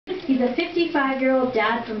He's a 55-year-old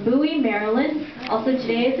dad from Bowie, Maryland. Also,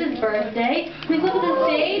 today is his birthday. Please welcome to the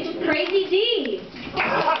stage, Crazy D.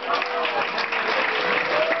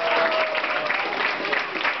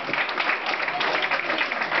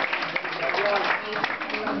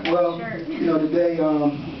 Well, you know, today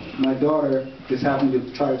my daughter just happened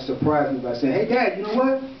to try to surprise me by saying, "Hey, Dad, you know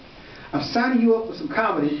what? I'm signing you up for some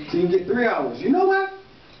comedy so you can get 3 hours. You know what?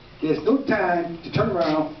 There's no time to turn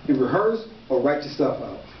around and rehearse or write your stuff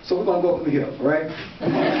out. So we're going to go from here, all right?"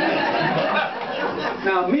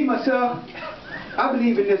 Now, me, myself, I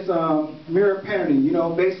believe in this mirror parenting. You know,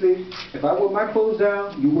 basically, if I wear my clothes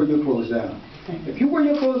down, you wear your clothes down. If you wear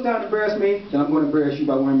your clothes down to embarrass me, then I'm going to embarrass you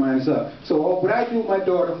by wearing mine up. So what I do with my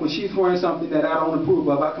daughter when she's wearing something that I don't approve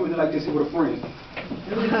of, I come in like this with a friend.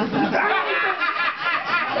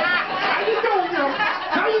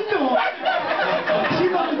 How you doing? She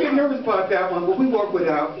must get nervous about that one, but we work it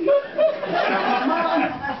out.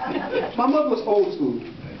 My mother was old school.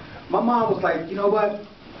 My mom was like, you know what?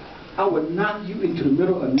 I would knock you into the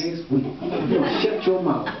middle of next week. You know, shut your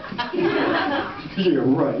mouth. Yeah,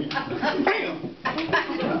 right. Bam!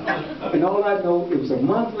 And all I know, it was a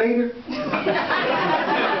month later, and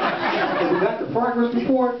we got the progress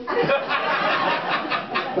report.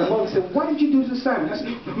 My mother said, "Why did you do this assignment?" I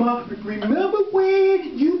said, "Mom, remember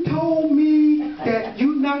when you told me that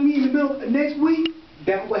you'd knock me in the middle of next week?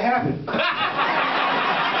 That's what happened."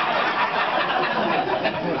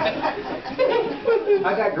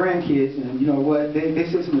 I got grandkids, and you know what? They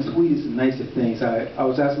say some of the sweetest and nicest things. I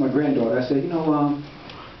was asking my granddaughter, I said, I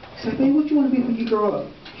said, "Babe, what you want to be when you grow up?"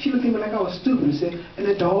 She looked at me like I was stupid and said, "An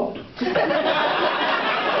adult."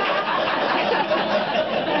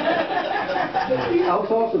 I was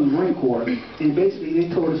also in the Marine Corps, and basically they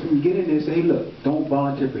told us when you get in there, say, "Hey, look, don't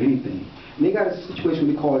volunteer for anything." And they got a situation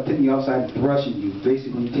where they call it taking you outside and thrusting you.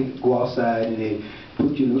 Basically, when you go outside and they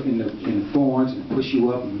put you in the thorns and push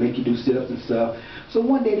you up and make you do sit-ups and stuff. So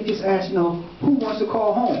one day they just asked, who wants to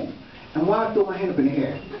call home? And why I throw my hand up in the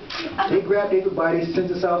air? They grabbed everybody, sent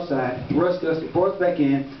us outside, thrust us, they brought us back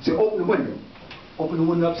in, said, "Open the window." Open the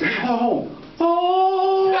window up, said, "Call home."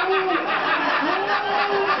 Oh!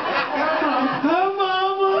 Hi,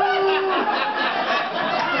 Mama!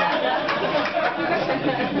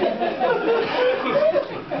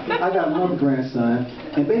 I got another grandson,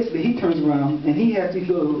 and basically he turns around and he has these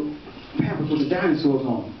little pampers with the dinosaurs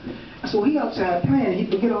on them. So he outside playing, he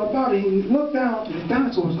forget all about it, he looked down and the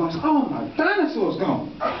dinosaur's gone. "Oh, my dinosaur's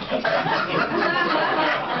gone." I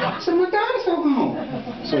said, "My dinosaur gone."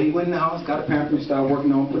 So he went in the house, got a pamper and started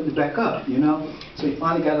working on putting it back up, So he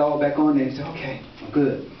finally got it all back on there and said, "Okay, I'm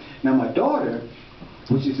good." Now my daughter,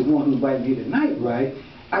 which is the one who invited me tonight, right?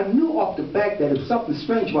 I knew off the back that there was something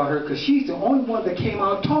strange about her because she's the only one that came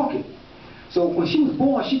out talking. So when she was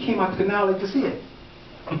born, she came out the canal like this here.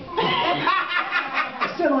 I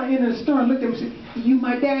sat on the end of the stern, looked at him and said, "You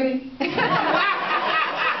my daddy?"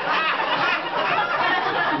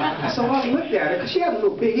 So I looked at her, because she had a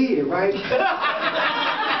little big head, right? And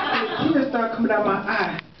the tears started coming out my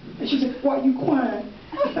eye. And she said, "Why are you crying?"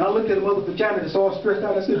 And I looked at her mother's vagina that's all stressed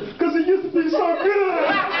out. I said, "Because it used to be so good."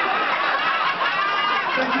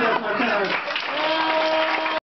 Thank you, that's my time.